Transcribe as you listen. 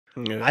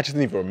Yeah. I just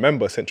didn't even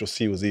remember Central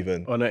C was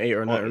even On an 8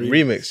 or 9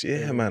 remix.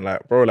 Yeah, man.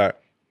 Like, bro, like,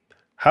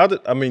 how did,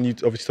 I mean, you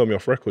obviously told me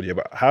off record, yeah,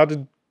 but how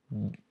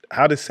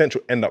did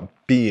Central end up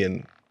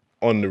being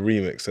on the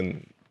remix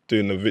and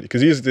doing the video?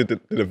 Because he used to do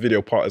the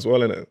video part as well,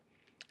 innit?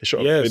 He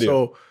shot a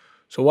video.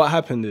 So what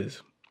happened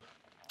is,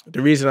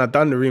 the reason I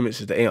done the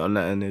remix is the 8 on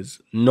Nuttin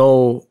is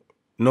no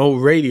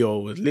radio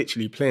was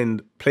literally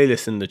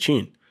playlisting the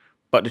tune,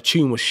 but the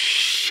tune was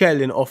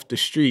shelling off the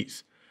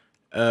streets.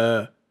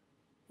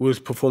 We was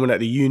performing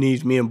at the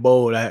unis, me and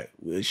Bo, like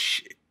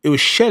it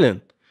was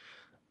shelling.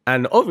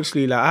 And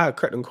obviously, like, I had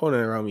Crack and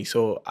Corner around me,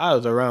 so I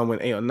was around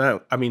when 8 on 9,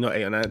 I mean not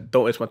 8 on 9,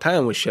 Don't Waste My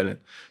Time was shelling.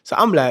 So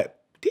I'm like,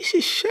 this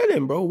is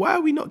shelling, bro. Why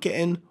are we not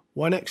getting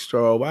One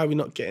Extra, or why are we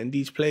not getting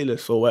these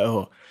playlists or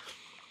whatever?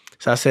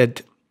 So I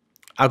said,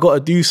 I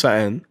gotta do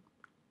something,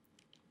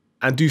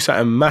 and do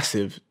something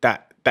massive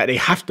that they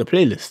have to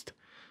playlist.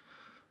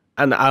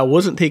 And I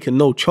wasn't taking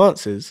no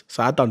chances,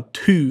 so I done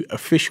 2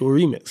 official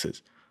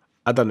remixes.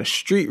 I done a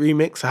street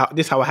remix,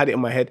 this is how I had it in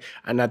my head,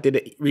 and I did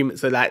a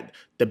remix of like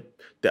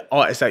the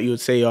artists that you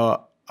would say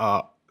are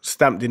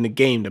stamped in the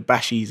game, the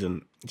bashies,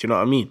 and do you know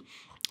what I mean?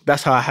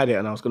 That's how I had it,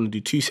 and I was gonna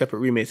do 2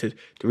 separate remixes.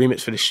 The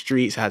remix for the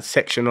streets had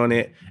Section on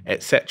it,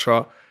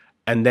 etc.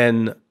 And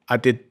then I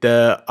did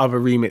the other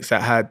remix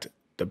that had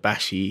the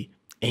Bashi,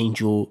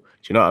 Angel, do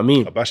you know what I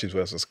mean? Bashi's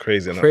verse was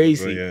crazy.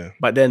 Crazy. Yeah.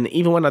 But then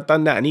even when I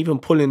done that, and even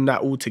pulling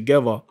that all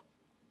together,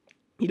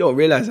 you don't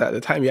realize that at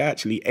the time you're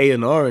actually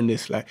A&R in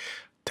this. Like,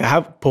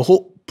 to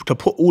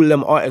put all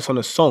them artists on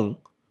a song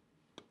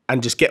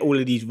and just get all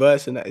of these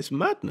verses, and that is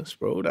madness,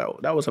 bro.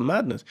 That was a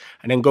madness.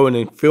 And then going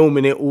and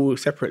filming it all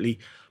separately.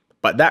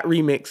 But that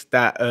remix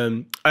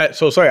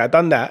I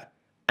done that,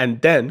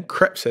 and then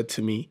Crep said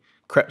to me,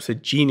 Crep's a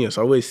genius.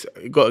 I always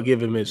got to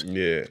give him his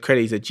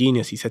credit. He's a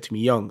genius. He said to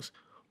me, Youngs,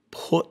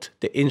 put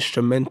the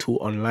instrumental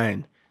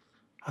online.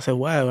 I said,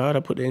 why would I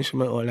put the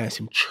instrumental online? I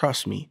said,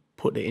 trust me,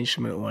 put the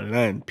instrumental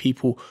online.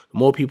 The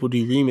more people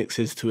do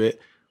remixes to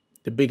it,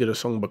 the bigger the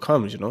song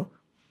becomes, you know?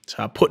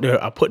 So I put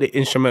the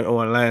instrumental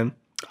online.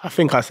 I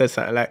think I said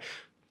something like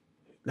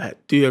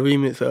do a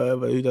remix or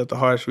whatever, who does the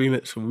hardest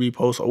remix and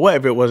repost or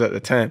whatever it was at the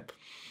time.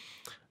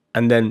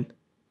 And then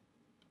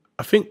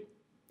I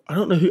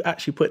don't know who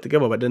actually put it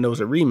together, but then there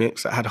was a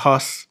remix that had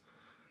Huss,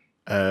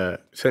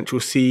 Central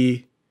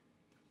C.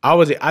 I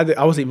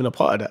wasn't even a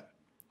part of that.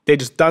 They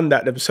just done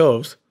that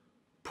themselves,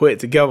 put it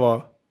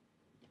together,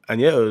 and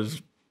yeah,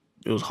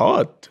 it was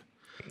hard.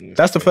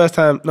 That's the first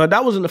time. No,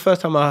 that wasn't the first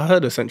time I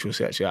heard of Central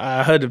C, actually.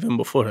 I heard of him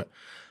before that.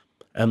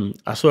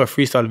 I saw a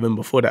freestyle of him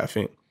before that, I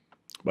think.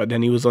 But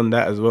then he was on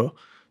that as well.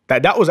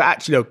 That was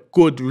actually a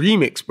good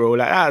remix, bro.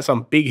 Like, that had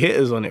some big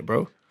hitters on it,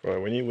 bro.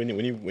 Bro, when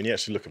you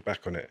actually look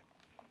back on it,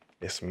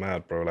 it's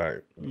mad, bro.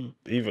 Like,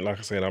 even like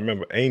I said, I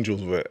remember Angel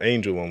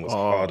one was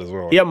hard as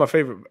well. Yeah, my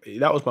favorite.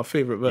 That was my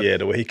favorite verse. Yeah,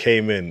 the way he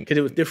came in. Because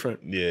it was different.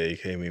 Yeah, he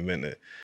came in, meant it.